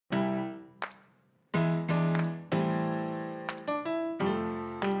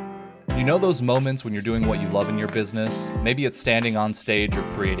You know those moments when you're doing what you love in your business? Maybe it's standing on stage or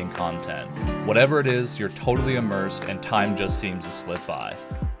creating content. Whatever it is, you're totally immersed and time just seems to slip by.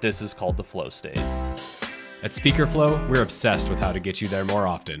 This is called the flow state. At Speaker Flow, we're obsessed with how to get you there more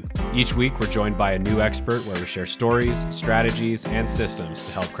often. Each week, we're joined by a new expert where we share stories, strategies, and systems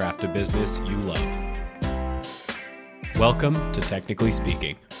to help craft a business you love. Welcome to Technically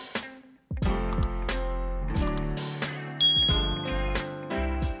Speaking.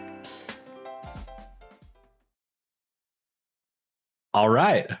 All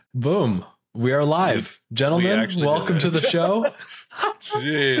right. Boom. We are live. Gentlemen, welcome to the show.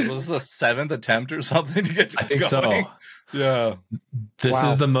 Jeez, was this the 7th attempt or something to get this I think going? so. Yeah. This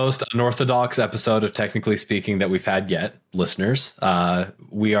is the most unorthodox episode of Technically Speaking that we've had yet, listeners.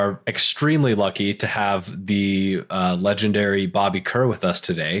 We are extremely lucky to have the legendary Bobby Kerr with us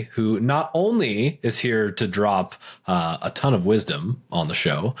today, who not only is here to drop a ton of wisdom on the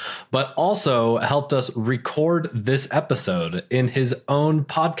show, but also helped us record this episode in his own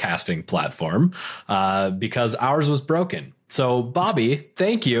podcasting platform because ours was broken. So, Bobby,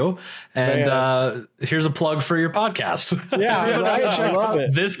 thank you. And here's a plug for your podcast. Yeah, right. I love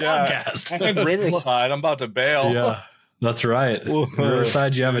it. This podcast. And Riverside, I'm about to bail. Yeah, that's right.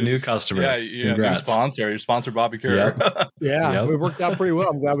 Riverside, you have a new customer. Yeah, you have a new sponsor. You sponsor Bobby Kerr. Yep. Yeah, it worked out pretty well.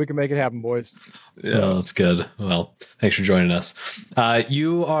 I'm glad we can make it happen, boys. Yeah, well, that's good. Well, thanks for joining us.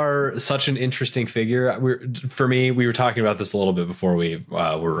 You are such an interesting figure. For me, we were talking about this a little bit before we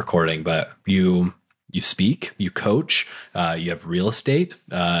were recording, but you speak, you coach, you have real estate,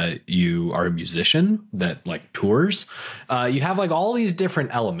 you are a musician that like tours, you have like all these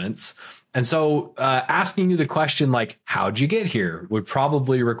different elements. And so asking you the question, like, how'd you get here would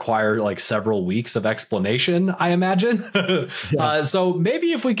probably require like several weeks of explanation, I imagine. Yeah. So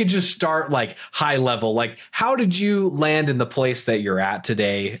maybe if we could just start like high level, like how did you land in the place that you're at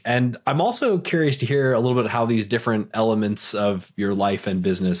today? And I'm also curious to hear a little bit how these different elements of your life and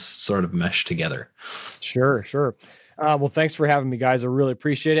business sort of mesh together. Sure. Well, thanks for having me, guys. I really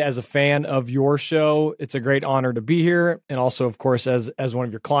appreciate it. As a fan of your show, it's a great honor to be here. And also, of course, as one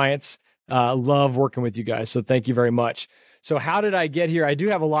of your clients, love working with you guys. So thank you very much. So how did I get here? I do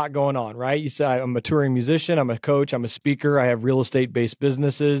have a lot going on, right? You said I'm a touring musician, I'm a coach, I'm a speaker, I have real estate-based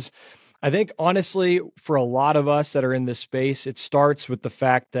businesses. I think honestly, for a lot of us that are in this space, it starts with the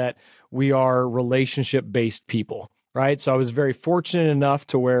fact that we are relationship-based people, right? So I was very fortunate enough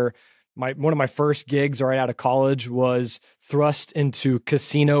to where one of my first gigs right out of college was thrust into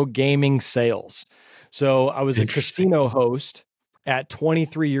casino gaming sales. So I was a casino host at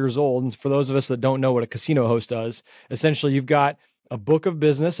 23 years old. And for those of us that don't know what a casino host does, essentially you've got a book of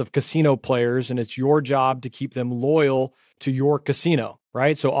business of casino players, and it's your job to keep them loyal to your casino,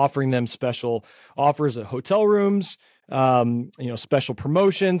 right? So offering them special offers at hotel rooms, special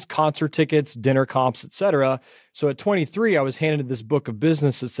promotions, concert tickets, dinner comps, etc. So at 23, I was handed this book of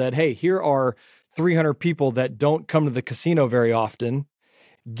business that said, hey, here are 300 people that don't come to the casino very often.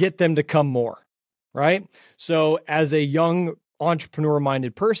 Get them to come more, right? So as a young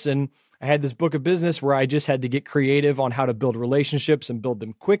entrepreneur-minded person, I had this book of business where I just had to get creative on how to build relationships and build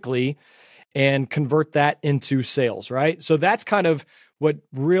them quickly and convert that into sales, right? So that's kind of what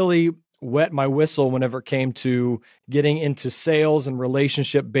really wet my whistle whenever it came to getting into sales and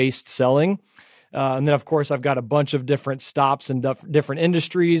relationship-based selling. And then, of course, I've got a bunch of different stops in different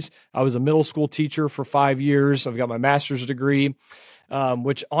industries. I was a middle school teacher for 5 years. I've got my master's degree,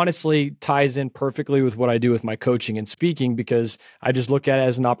 which honestly ties in perfectly with what I do with my coaching and speaking, because I just look at it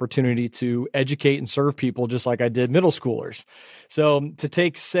as an opportunity to educate and serve people just like I did middle schoolers. So to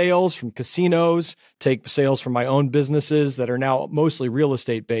take sales from casinos, take sales from my own businesses that are now mostly real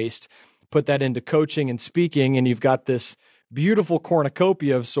estate based, put that into coaching and speaking, and you've got this beautiful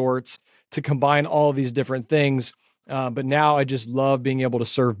cornucopia of sorts to combine all of these different things. But now I just love being able to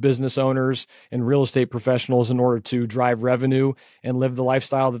serve business owners and real estate professionals in order to drive revenue and live the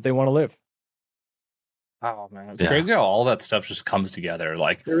lifestyle that they want to live. Oh man, it's crazy how all that stuff just comes together.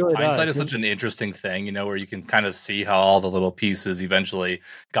 Like really hindsight is such an interesting thing, where you can kind of see how all the little pieces eventually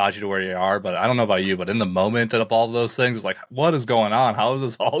got you to where you are. But I don't know about you, but in the moment of all of those things, it's like, what is going on? How is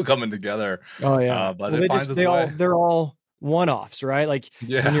this all coming together? Oh yeah, but it finds its way. They're all one-offs, right? Like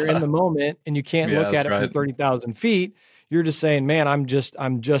when you're in the moment and you can't look at it from 30,000 feet, you're just saying, man, I'm just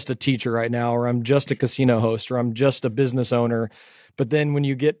a teacher right now, or I'm just a casino host, or I'm just a business owner. But then when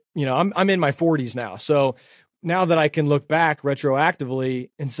you get, I'm in my 40s now. So now that I can look back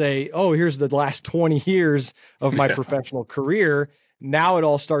retroactively and say, oh, here's the last 20 years of my professional career. Now it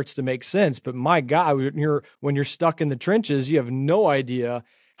all starts to make sense. But my God, when you're stuck in the trenches, you have no idea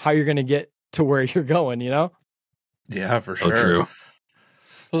how you're going to get to where you're going, Yeah, for sure. So true.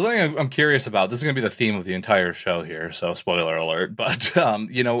 So something I'm curious about, this is going to be the theme of the entire show here, so spoiler alert, but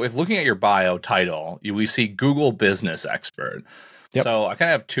if looking at your bio title, we see Google Business Expert. Yep. So I kind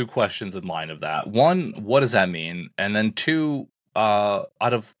of have two questions in line of that. One, what does that mean? And then two, out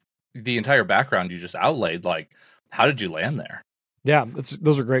of the entire background you just outlaid, like, how did you land there? Yeah,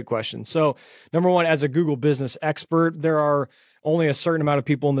 those are great questions. So, number one, as a Google Business Expert, there are only a certain amount of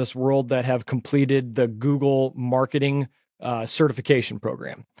people in this world that have completed the Google Marketing certification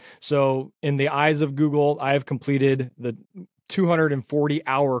program. So, in the eyes of Google, I have completed the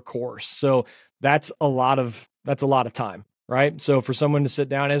 240-hour course. So that's a lot of time, right? So for someone to sit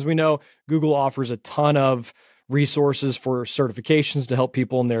down, as we know, Google offers a ton of resources for certifications to help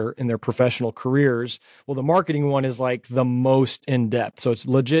people in their professional careers. Well, the marketing one is like the most in depth. So it's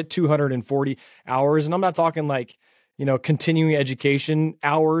legit 240 hours. And I'm not talking like, continuing education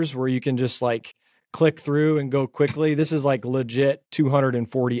hours where you can just like click through and go quickly. This is like legit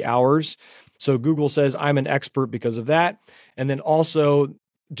 240 hours. So Google says I'm an expert because of that. And then also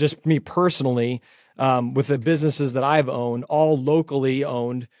just me personally, with the businesses that I've owned, all locally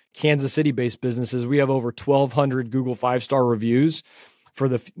owned Kansas City-based businesses, we have over 1,200 Google 5-star reviews for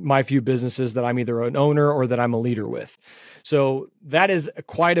my few businesses that I'm either an owner or that I'm a leader with. So that is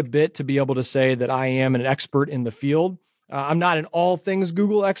quite a bit to be able to say that I am an expert in the field. I'm not an all things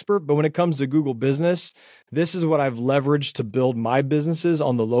Google expert, but when it comes to Google business, this is what I've leveraged to build my businesses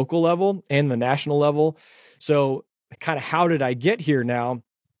on the local level and the national level. So kind of how did I get here now?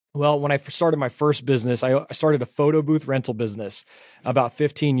 Well, when I started my first business, I started a photo booth rental business about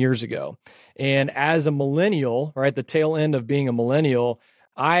 15 years ago. And as a millennial, right, the tail end of being a millennial,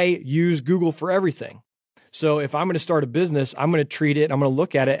 I use Google for everything. So if I'm going to start a business, I'm going to treat it, I'm going to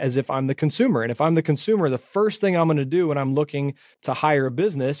look at it as if I'm the consumer. And if I'm the consumer, the first thing I'm going to do when I'm looking to hire a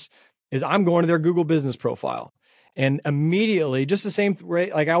business is I'm going to their Google business profile. And immediately, just the same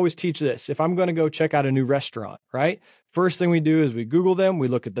way, like I always teach this, if I'm going to go check out a new restaurant, right? First thing we do is we Google them, we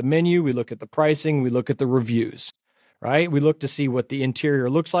look at the menu, we look at the pricing, we look at the reviews, right? We look to see what the interior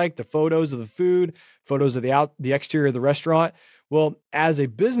looks like, the photos of the food, photos of the exterior of the restaurant. Well, as a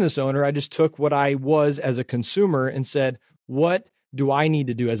business owner, I just took what I was as a consumer and said, what do I need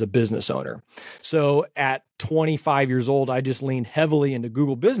to do as a business owner? So at 25 years old, I just leaned heavily into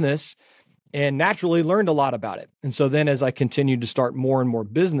Google Business and naturally learned a lot about it. And so then as I continued to start more and more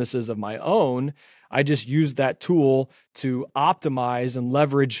businesses of my own, I just used that tool to optimize and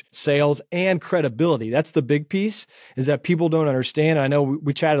leverage sales and credibility. That's the big piece, is that people don't understand. I know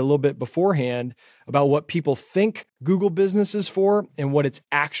we chatted a little bit beforehand about what people think Google Business is for and what it's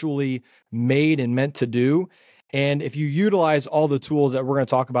actually made and meant to do. And if you utilize all the tools that we're going to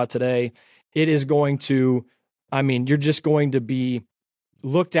talk about today, it is going to, you're just going to be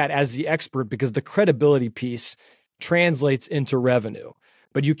looked at as the expert because the credibility piece translates into revenue.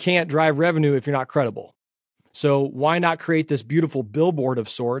 But you can't drive revenue if you're not credible. So why not create this beautiful billboard of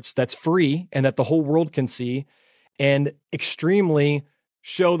sorts that's free and that the whole world can see and extremely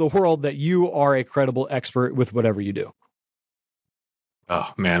show the world that you are a credible expert with whatever you do?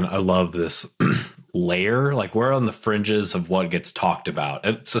 Oh man, I love this layer. Like we're on the fringes of what gets talked about.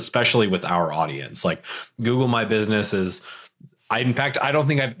 It's especially with our audience. Like Google My Business is, in fact, I don't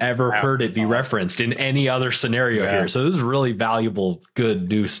think I've ever heard it be referenced in any other scenario here. So this is really valuable, good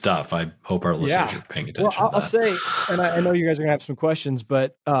new stuff. I hope our listeners are paying attention. Well, I'll say, and I know you guys are gonna have some questions,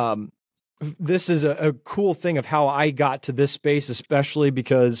 but this is a cool thing of how I got to this space, especially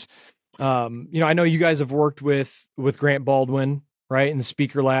because I know you guys have worked with Grant Baldwin, right, in the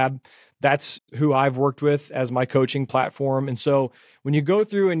Speaker Lab. That's who I've worked with as my coaching platform. And so when you go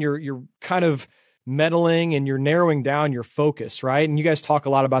through and you're kind of meddling and you're narrowing down your focus, right? And you guys talk a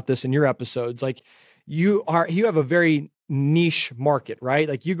lot about this in your episodes. Like you have a very niche market, right?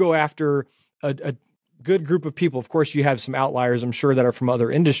 Like you go after a good group of people. Of course, you have some outliers, I'm sure, that are from other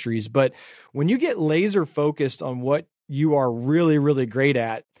industries. But when you get laser focused on what you are really, really great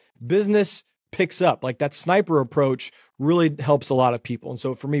at, business picks up. Like that sniper approach really helps a lot of people. And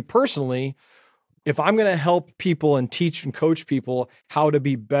so for me personally, if I'm going to help people and teach and coach people how to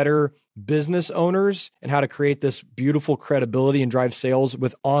be better business owners and how to create this beautiful credibility and drive sales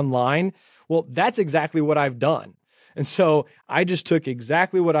with online, well, that's exactly what I've done. And so I just took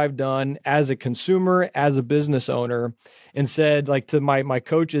exactly what I've done as a consumer, as a business owner, and said, like, to my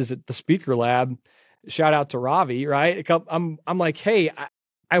coaches at the Speaker Lab, shout out to Ravi, right? I'm like, hey,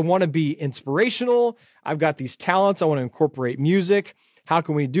 I want to be inspirational. I've got these talents. I want to incorporate music. How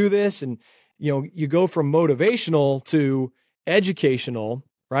can we do this? And you go from motivational to educational,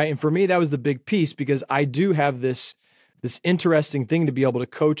 right? And for me, that was the big piece because I do have this interesting thing to be able to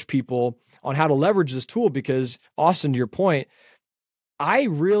coach people on how to leverage this tool because, Austin, to your point, I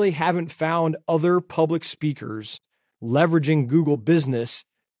really haven't found other public speakers leveraging Google Business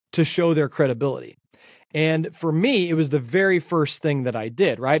to show their credibility. And for me, it was the very first thing that I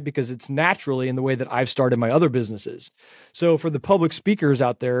did, right? Because it's naturally in the way that I've started my other businesses. So for the public speakers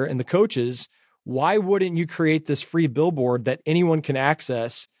out there and the coaches, why wouldn't you create this free billboard that anyone can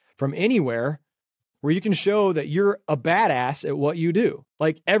access from anywhere, where you can show that you're a badass at what you do?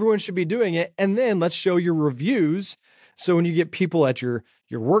 Like, everyone should be doing it. And then let's show your reviews. So when you get people at your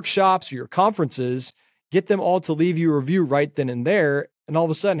workshops or your conferences, get them all to leave you a review right then and there. And all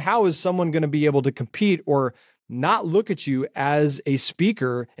of a sudden, how is someone going to be able to compete or not look at you as a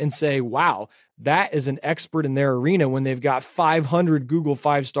speaker and say, wow, that is an expert in their arena, when they've got 500 Google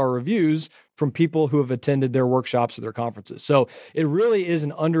 5-star reviews from people who have attended their workshops or their conferences? So it really is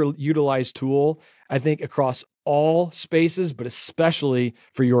an underutilized tool, I think, across all spaces, but especially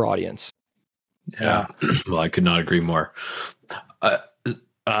for your audience. Yeah. Well, I could not agree more.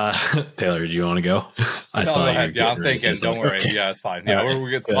 Taylor, do you want to go? I saw you. Yeah, I'm thinking. Don't worry. Okay. Yeah, it's fine. Yeah, we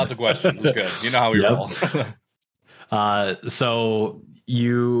get lots of questions. It's good. You know how we roll. So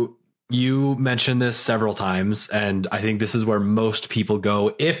you mentioned this several times, and I think this is where most people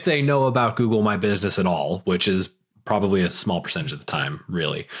go if they know about Google My Business at all, which is probably a small percentage of the time,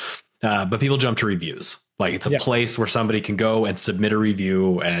 really. But people jump to reviews. Like, it's a place where somebody can go and submit a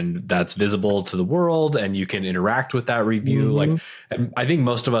review, and that's visible to the world, and you can interact with that review. Mm-hmm. Like, and I think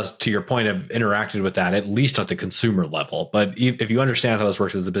most of us, to your point, have interacted with that, at least at the consumer level. But if you understand how this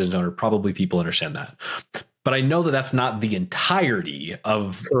works as a business owner, probably people understand that. But I know that that's not the entirety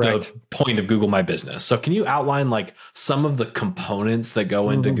of the point of Google My Business. So can you outline like some of the components that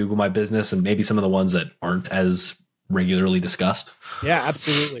go into Google My Business, and maybe some of the ones that aren't as regularly discussed? Yeah,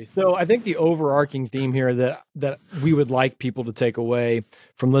 absolutely. So I think the overarching theme here that we would like people to take away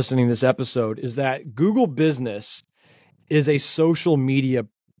from listening to this episode is that Google Business is a social media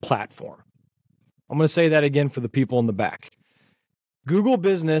platform. I'm going to say that again for the people in the back. Google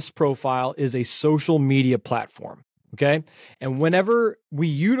Business Profile is a social media platform, okay? And whenever we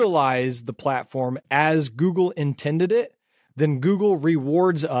utilize the platform as Google intended it, then Google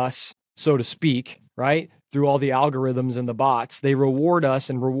rewards us, so to speak, right? Through all the algorithms and the bots, they reward us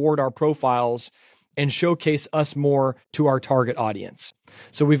and reward our profiles and showcase us more to our target audience.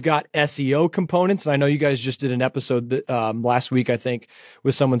 So we've got SEO components. And I know you guys just did an episode that, last week, I think,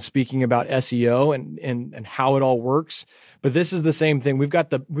 with someone speaking about SEO and how it all works. But this is the same thing. We've got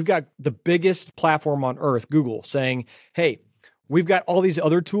the biggest platform on earth, Google, saying, hey, we've got all these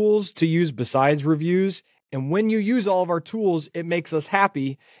other tools to use besides reviews. And when you use all of our tools, it makes us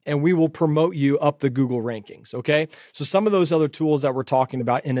happy, and we will promote you up the Google rankings, okay? So some of those other tools that we're talking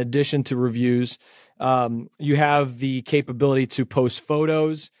about, in addition to reviews, you have the capability to post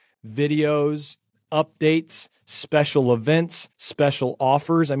photos, videos, updates, special events, special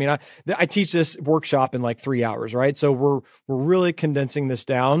offers. I mean, I teach this workshop in like 3 hours, right? So we're really condensing this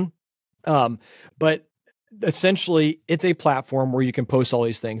down. But essentially, it's a platform where you can post all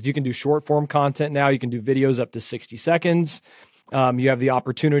these things. You can do short form content now. You can do videos up to 60 seconds. You have the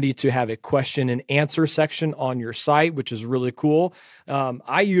opportunity to have a question and answer section on your site, which is really cool.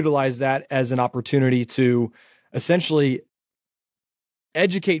 I utilize that as an opportunity to essentially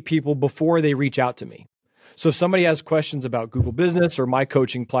educate people before they reach out to me. So if somebody has questions about Google Business or my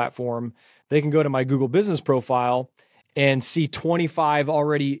coaching platform, they can go to my Google Business profile and see 25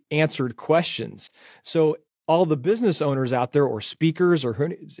 already answered questions. So all the business owners out there, or speakers, or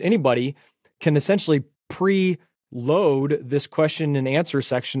anybody, can essentially preload this question and answer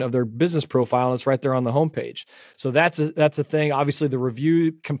section of their business profile, and it's right there on the homepage. So that's a thing. Obviously, the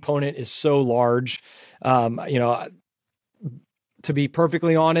review component is so large. To be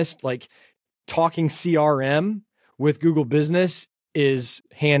perfectly honest, like, talking CRM with Google Business is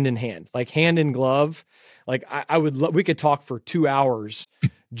hand in hand, like hand in glove. Like, we could talk for 2 hours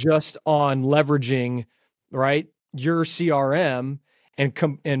just on leveraging, right, your CRM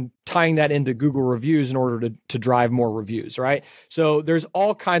and tying that into Google reviews in order to drive more reviews, right? So there's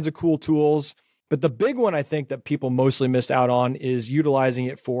all kinds of cool tools, but the big one I think that people mostly miss out on is utilizing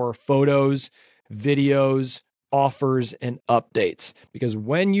it for photos, videos, offers, and updates. Because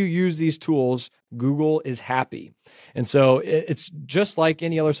when you use these tools, Google is happy. And so it's just like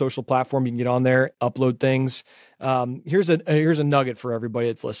any other social platform. You can get on there, upload things. Here's a nugget for everybody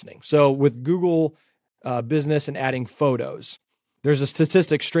that's listening. So with Google Business and adding photos, there's a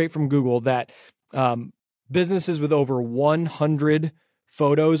statistic straight from Google that businesses with over 100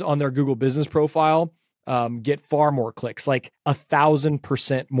 photos on their Google Business profile get far more clicks, like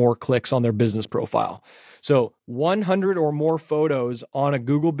 1,000% more clicks on their business profile. So 100 or more photos on a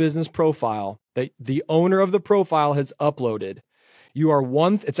Google Business profile that the owner of the profile has uploaded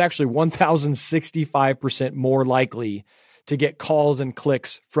it's actually 1,065% more likely to get calls and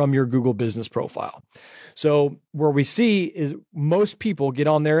clicks from your Google business profile. So where we see is most people get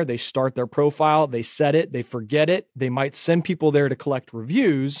on there, they start their profile, they set it, they forget it. They might send people there to collect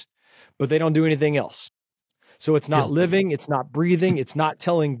reviews, but they don't do anything else. So it's not living, it's not breathing, it's not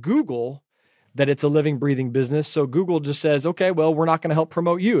telling Google that it's a living, breathing business. So Google just says, okay, well, we're not going to help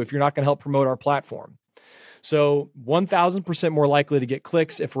promote you if you're not going to help promote our platform. So 1,000% more likely to get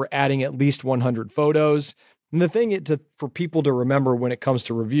clicks if we're adding at least 100 photos. And the thing for people to remember when it comes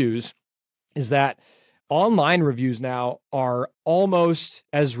to reviews is that online reviews now are almost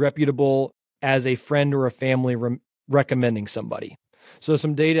as reputable as a friend or a family recommending somebody. So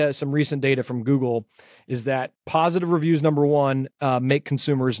some recent data from Google is that positive reviews, number one, make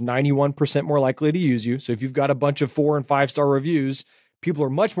consumers 91% more likely to use you. So if you've got a bunch of 4 and 5-star reviews, people are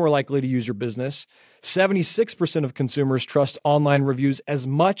much more likely to use your business. 76% of consumers trust online reviews as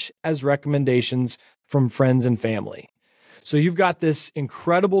much as recommendations from friends and family. So you've got this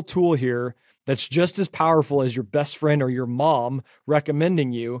incredible tool here that's just as powerful as your best friend or your mom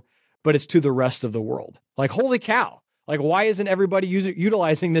recommending you, but it's to the rest of the world. Like, holy cow. Like, why isn't everybody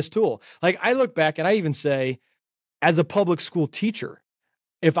utilizing this tool? Like, I look back and I even say, as a public school teacher,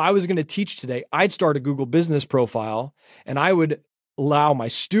 if I was going to teach today, I'd start a Google business profile and I would allow my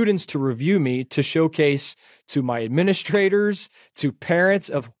students to review me to showcase to my administrators, to parents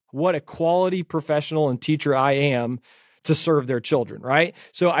of what a quality professional and teacher I am to serve their children, right?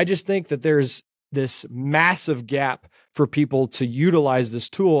 So I just think that there's this massive gap for people to utilize this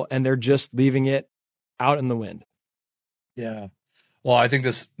tool and they're just leaving it out in the wind. Yeah. Well, I think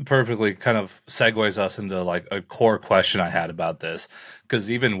this perfectly kind of segues us into like a core question I had about this,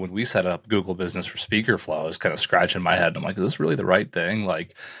 because even when we set up Google Business for Speaker Flow, I was kind of scratching my head. I'm like, is this really the right thing?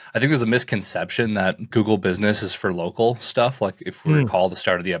 Like, I think there's a misconception that Google Business is for local stuff. Like, if we recall the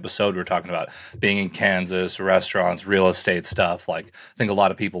start of the episode, we were talking about being in Kansas, restaurants, real estate stuff. Like, I think a lot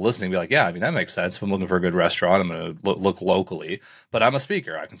of people listening be like, yeah, I mean, that makes sense. If I'm looking for a good restaurant, I'm going to look locally. But I'm a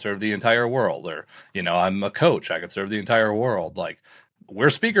speaker. I can serve the entire world. Or, I'm a coach. I can serve the entire world. Like, we're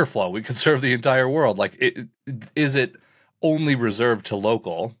Speaker Flow. We can serve the entire world. Like, is it only reserved to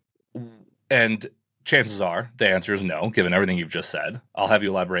local? And chances are the answer is no, given everything you've just said. I'll have you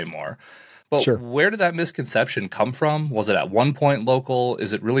elaborate more. But Sure. Where did that misconception come from? Was it at one point local?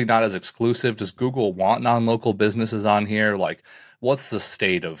 Is it really not as exclusive? Does Google want non-local businesses on here? Like, what's the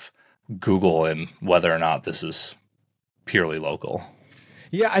state of Google and whether or not this is purely local?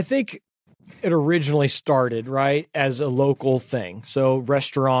 Yeah, I think it originally started, right, as a local thing. So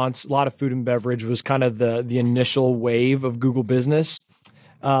restaurants, a lot of food and beverage was kind of the initial wave of Google Business.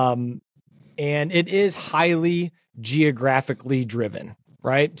 And it is highly geographically driven,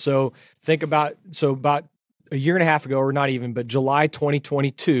 right? So about a year and a half ago, or not even, but July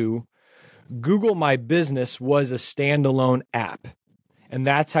 2022, Google My Business was a standalone app. And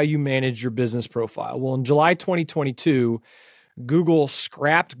that's how you manage your business profile. Well, in July 2022, Google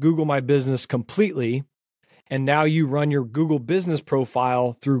scrapped Google My Business completely, and now you run your Google business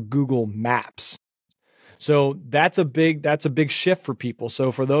profile through Google Maps. So that's a big shift for people.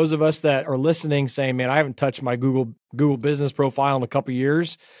 So for those of us that are listening saying, man, I haven't touched my Google business profile in a couple of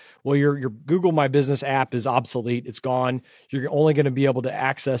years. Well, your Google My Business app is obsolete. It's gone. You're only going to be able to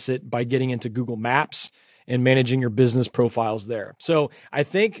access it by getting into Google Maps and managing your business profiles there. So I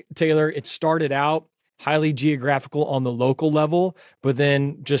think, Taylor, it started out highly geographical on the local level, but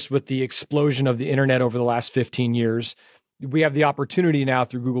then just with the explosion of the internet over the last 15 years, we have the opportunity now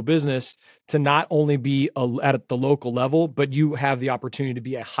through Google Business to not only be at the local level, but you have the opportunity to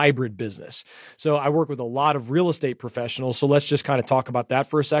be a hybrid business. So I work with a lot of real estate professionals. So let's just kind of talk about that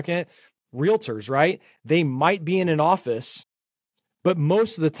for a second. Realtors, right? They might be in an office, but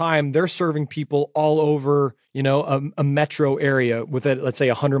most of the time they're serving people all over, a metro area with let's say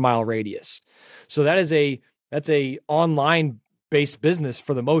 100-mile radius. So that's a online based business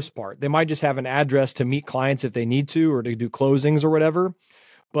for the most part. They might just have an address to meet clients if they need to, or to do closings or whatever.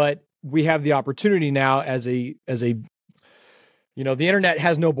 But we have the opportunity now as the internet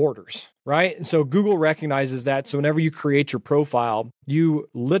has no borders, right? And so Google recognizes that. So whenever you create your profile, you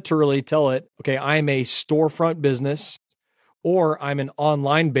literally tell it, okay, I'm a storefront business, or I'm an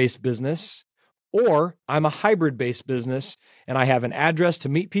online-based business, or I'm a hybrid-based business, and I have an address to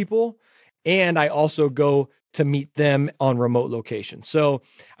meet people, and I also go to meet them on remote locations. So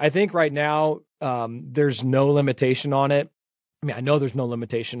I think right now there's no limitation on it. I mean, I know there's no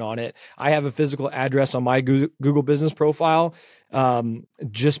limitation on it. I have a physical address on my Google business profile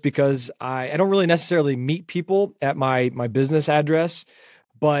just because I don't really necessarily meet people at my business address,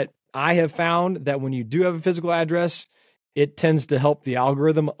 but I have found that when you do have a physical address, it tends to help the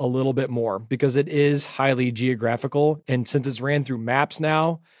algorithm a little bit more because it is highly geographical. And since it's ran through maps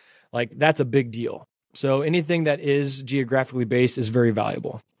now, like that's a big deal. So anything that is geographically based is very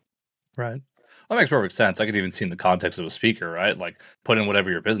valuable. Right. That makes perfect sense. I could even see in the context of a speaker, right? Like put in whatever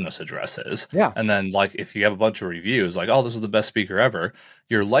your business address is. Yeah. And then like if you have a bunch of reviews like, oh, this is the best speaker ever,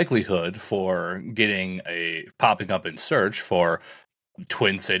 your likelihood for getting a popping up in search for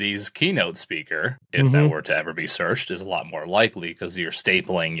Twin Cities keynote speaker, if that were to ever be searched, is a lot more likely because you're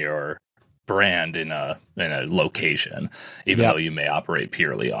stapling your brand in a location, even though you may operate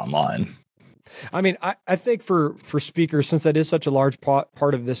purely online. I mean, I think for speakers, since that is such a large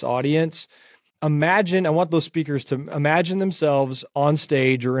part of this audience, I want those speakers to imagine themselves on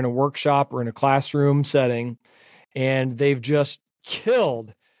stage or in a workshop or in a classroom setting, and they've just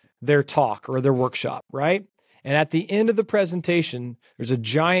killed their talk or their workshop, right? And at the end of the presentation, there's a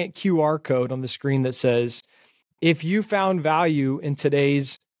giant QR code on the screen that says, if you found value in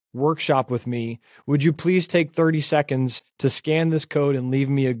today's workshop with me, would you please take 30 seconds to scan this code and leave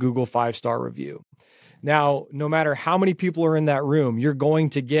me a Google 5-star review? Now, no matter how many people are in that room, you're going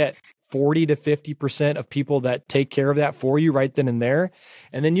to get 40 to 50% of people that take care of that for you right then and there.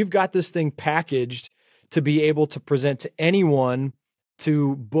 And then you've got this thing packaged to be able to present to anyone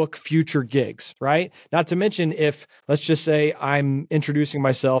to book future gigs, right? Not to mention if, let's just say I'm introducing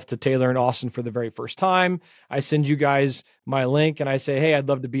myself to Taylor and Austin for the very first time, I send you guys my link and I say, hey, I'd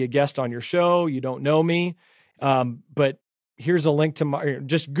love to be a guest on your show. You don't know me, but here's a link to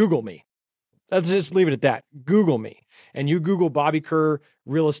just Google me. Let's just leave it at that. Google me. And you Google Bobby Kerr,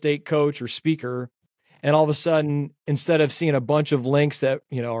 real estate coach or speaker. And all of a sudden, instead of seeing a bunch of links that,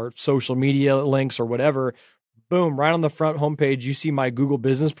 are social media links or whatever, boom, right on the front homepage, you see my Google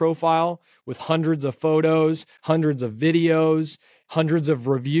business profile with hundreds of photos, hundreds of videos, hundreds of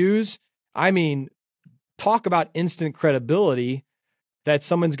reviews. I mean, talk about instant credibility that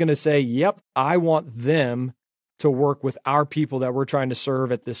someone's going to say, yep, I want them to work with our people that we're trying to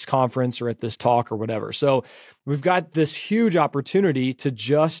serve at this conference or at this talk or whatever. So we've got this huge opportunity to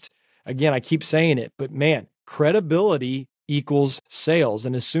just, again, I keep saying it, but man, credibility equals sales.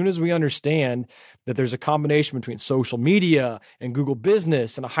 And as soon as we understand that there's a combination between social media and Google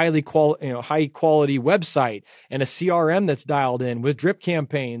Business and a high quality website and a CRM that's dialed in with drip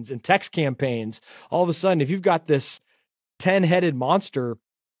campaigns and text campaigns, all of a sudden, if you've got this 10-headed monster,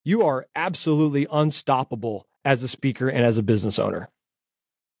 you are absolutely unstoppable as a speaker and as a business owner.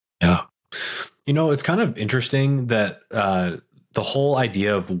 Yeah. It's kind of interesting that the whole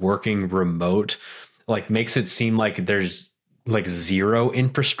idea of working remote makes it seem like there's zero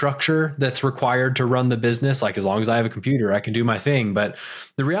infrastructure that's required to run the business. As long as I have a computer, I can do my thing. But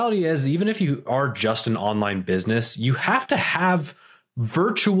the reality is, even if you are just an online business, you have to have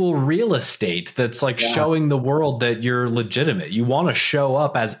virtual real estate that's showing the world that you're legitimate. You want to show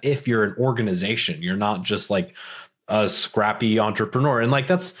up as if you're an organization. You're not just a scrappy entrepreneur. And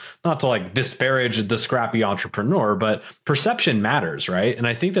that's not to disparage the scrappy entrepreneur, but perception matters, right? And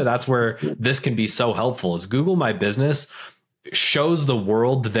I think that that's where this can be so helpful. Is Google My Business shows the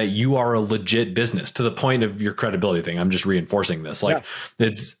world that you are a legit business, to the point of your credibility thing. I'm just reinforcing this.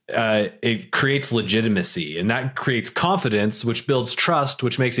 It creates legitimacy, and that creates confidence, which builds trust,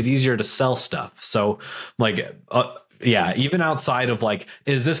 which makes it easier to sell stuff. So even outside of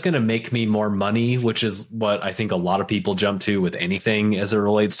is this going to make me more money, which is what I think a lot of people jump to with anything as it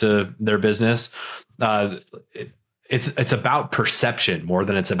relates to their business. It's about perception more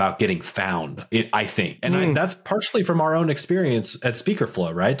than it's about getting found, I think. And that's partially from our own experience at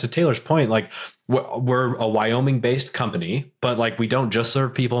SpeakerFlow, right? To Taylor's point, we're a Wyoming-based company, but we don't just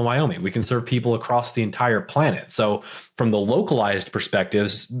serve people in Wyoming. We can serve people across the entire planet. So from the localized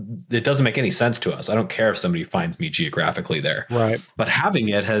perspectives, it doesn't make any sense to us. I don't care if somebody finds me geographically there. Right. But having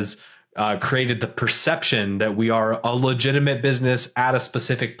it has created the perception that we are a legitimate business at a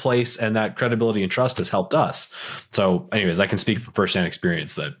specific place, and that credibility and trust has helped us. So anyways, I can speak from firsthand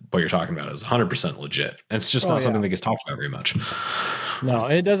experience that what you're talking about is 100% legit. And it's just not something that gets talked about very much. No,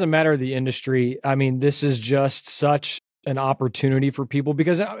 and it doesn't matter the industry. I mean, this is just such an opportunity for people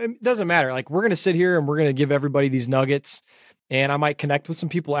because it doesn't matter. We're going to sit here and we're going to give everybody these nuggets, and I might connect with some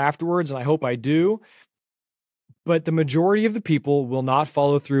people afterwards, and I hope I do. But the majority of the people will not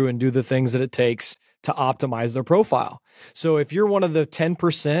follow through and do the things that it takes to optimize their profile. So if you're one of the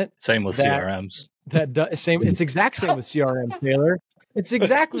 10%, same with CRMs. It's exact same with CRM, Taylor. It's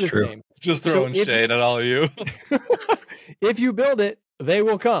exactly the same. Just throwing shade at all of you. If you build it, they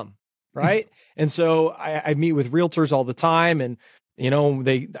will come, right? And so I meet with realtors all the time, and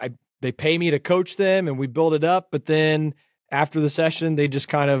they pay me to coach them, and we build it up. But then after the session, they just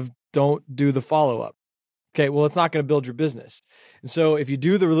kind of don't do the follow up. Okay, well, it's not going to build your business. And so if you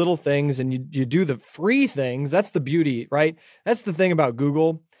do the little things and you do the free things, that's the beauty, right? That's the thing about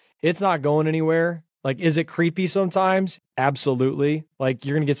Google. It's not going anywhere. Like, is it creepy sometimes? Absolutely. Like,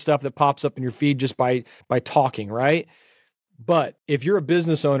 you're going to get stuff that pops up in your feed just by talking, right? But if you're a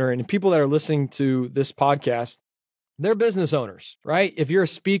business owner, and people that are listening to this podcast, they're business owners, right? If you're a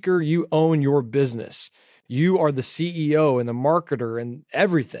speaker, you own your business. You are the CEO and the marketer and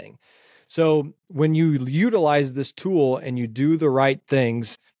everything. So when you utilize this tool and you do the right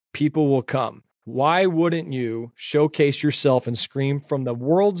things, people will come. Why wouldn't you showcase yourself and scream from the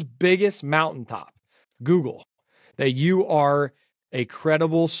world's biggest mountaintop, Google, that you are a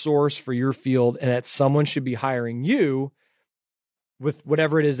credible source for your field and that someone should be hiring you with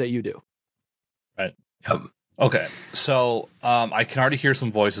whatever it is that you do? Right. Yep. Okay. So I can already hear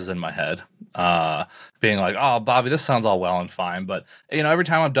some voices in my head being like, oh, Bobby, this sounds all well and fine. But, every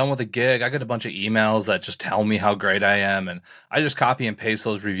time I'm done with a gig, I get a bunch of emails that just tell me how great I am. And I just copy and paste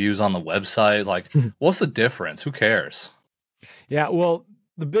those reviews on the website. Like, what's the difference? Who cares? Yeah. Well,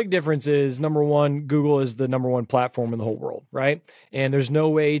 the big difference is, number one, Google is the number one platform in the whole world, right? And there's no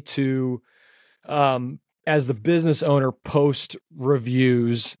way to, as the business owner, post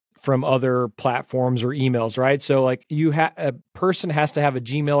reviews from other platforms or emails, right? So like a person has to have a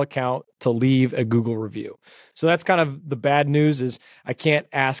Gmail account to leave a Google review. So that's kind of the bad news, is I can't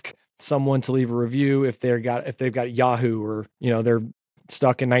ask someone to leave a review if they've got Yahoo, or, they're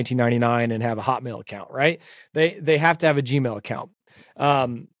stuck in 1999 and have a Hotmail account, right? They have to have a Gmail account.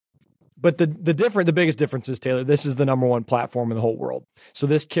 But the biggest difference is, Taylor, this is the number one platform in the whole world. So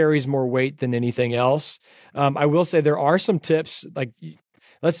this carries more weight than anything else. I will say there are some tips, like,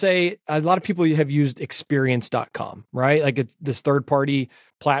 let's say a lot of people have used experience.com, right? Like, it's this third-party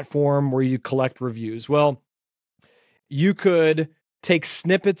platform where you collect reviews. Well, you could take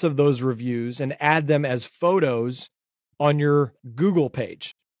snippets of those reviews and add them as photos on your Google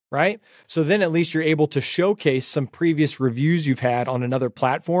page, right? So then at least you're able to showcase some previous reviews you've had on another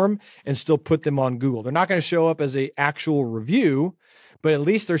platform and still put them on Google. They're not going to show up as an actual review, but at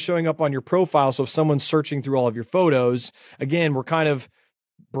least they're showing up on your profile. So if someone's searching through all of your photos, again, we're kind of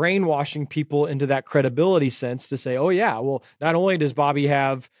brainwashing people into that credibility sense to say, oh yeah, well, not only does Bobby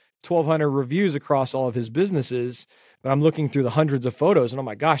have 1,200 reviews across all of his businesses, but I'm looking through the hundreds of photos and, oh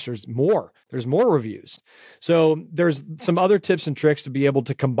my gosh, there's more reviews. So there's some other tips and tricks to be able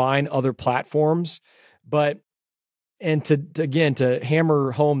to combine other platforms, and to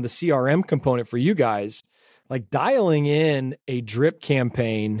hammer home the CRM component for you guys, like dialing in a drip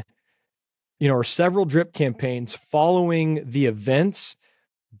campaign, or several drip campaigns following the events.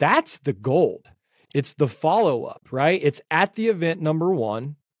 That's the gold. It's the follow-up, right? It's at the event, number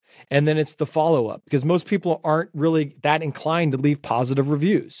one, and then it's the follow-up, because most people aren't really that inclined to leave positive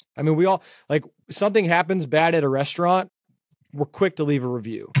reviews. I mean, we all, like, something happens bad at a restaurant, we're quick to leave a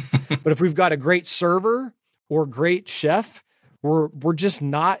review. But if we've got a great server or great chef, we're just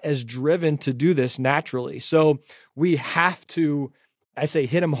not as driven to do this naturally. So we have to, I say,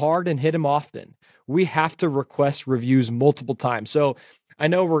 hit them hard and hit them often. We have to request reviews multiple times. So I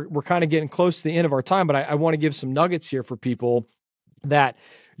know we're kind of getting close to the end of our time, but I want to give some nuggets here for people, that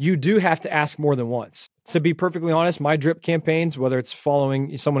you do have to ask more than once. To be perfectly honest, my drip campaigns, whether it's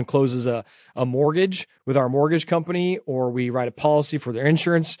following someone closes a mortgage with our mortgage company, or we write a policy for their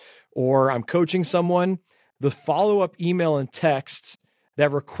insurance, or I'm coaching someone, the follow-up email and texts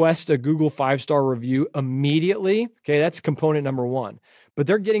that request a Google 5-star review immediately, okay, that's component number one. But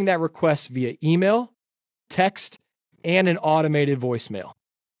they're getting that request via email, text, and an automated voicemail.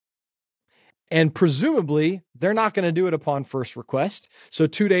 And presumably, they're not going to do it upon first request. So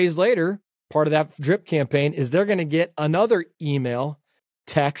 2 days later, part of that drip campaign is they're going to get another email,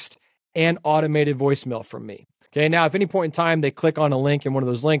 text, and automated voicemail from me. Okay, now if at any point in time they click on a link in one of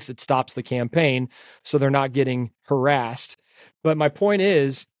those links, it stops the campaign, so they're not getting harassed. But my point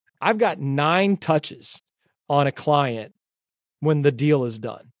is, I've got 9 touches on a client when the deal is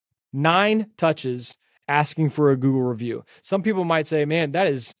done. 9 touches asking for a Google review. Some people might say, man,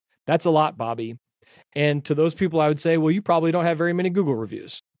 that's a lot, Bobby. And to those people, I would say, well, you probably don't have very many Google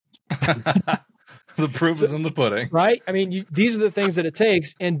reviews. The proof is in the pudding. Right? I mean, these are the things that it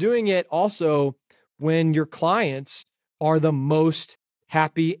takes. And doing it also when your clients are the most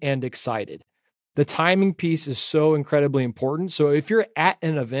happy and excited. The timing piece is so incredibly important. So if you're at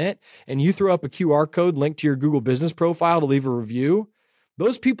an event and you throw up a QR code linked to your Google business profile to leave a review,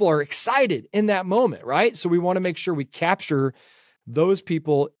 those people are excited in that moment, right? So we want to make sure we capture those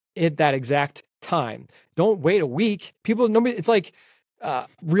people at that exact time. Don't wait a week. It's like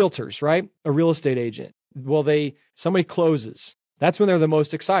realtors, right? A real estate agent. Well, somebody closes. That's when they're the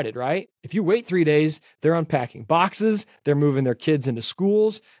most excited, right? If you wait 3 days, they're unpacking boxes, they're moving their kids into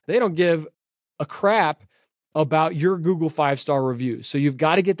schools. They don't give a crap about your Google 5-star reviews. So you've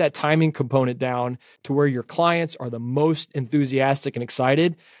got to get that timing component down to where your clients are the most enthusiastic and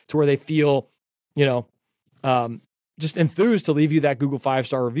excited, to where they feel, just enthused to leave you that Google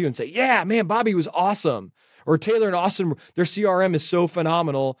 5-star review and say, yeah, man, Bobby was awesome. Or Taylor and Austin, their CRM is so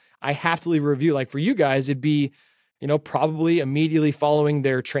phenomenal, I have to leave a review. Like for you guys, it'd be, probably immediately following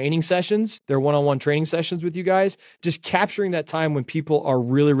their training sessions, their one-on-one training sessions with you guys, just capturing that time when people are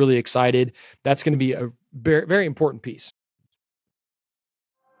really, really excited. That's going to be a very, very important piece.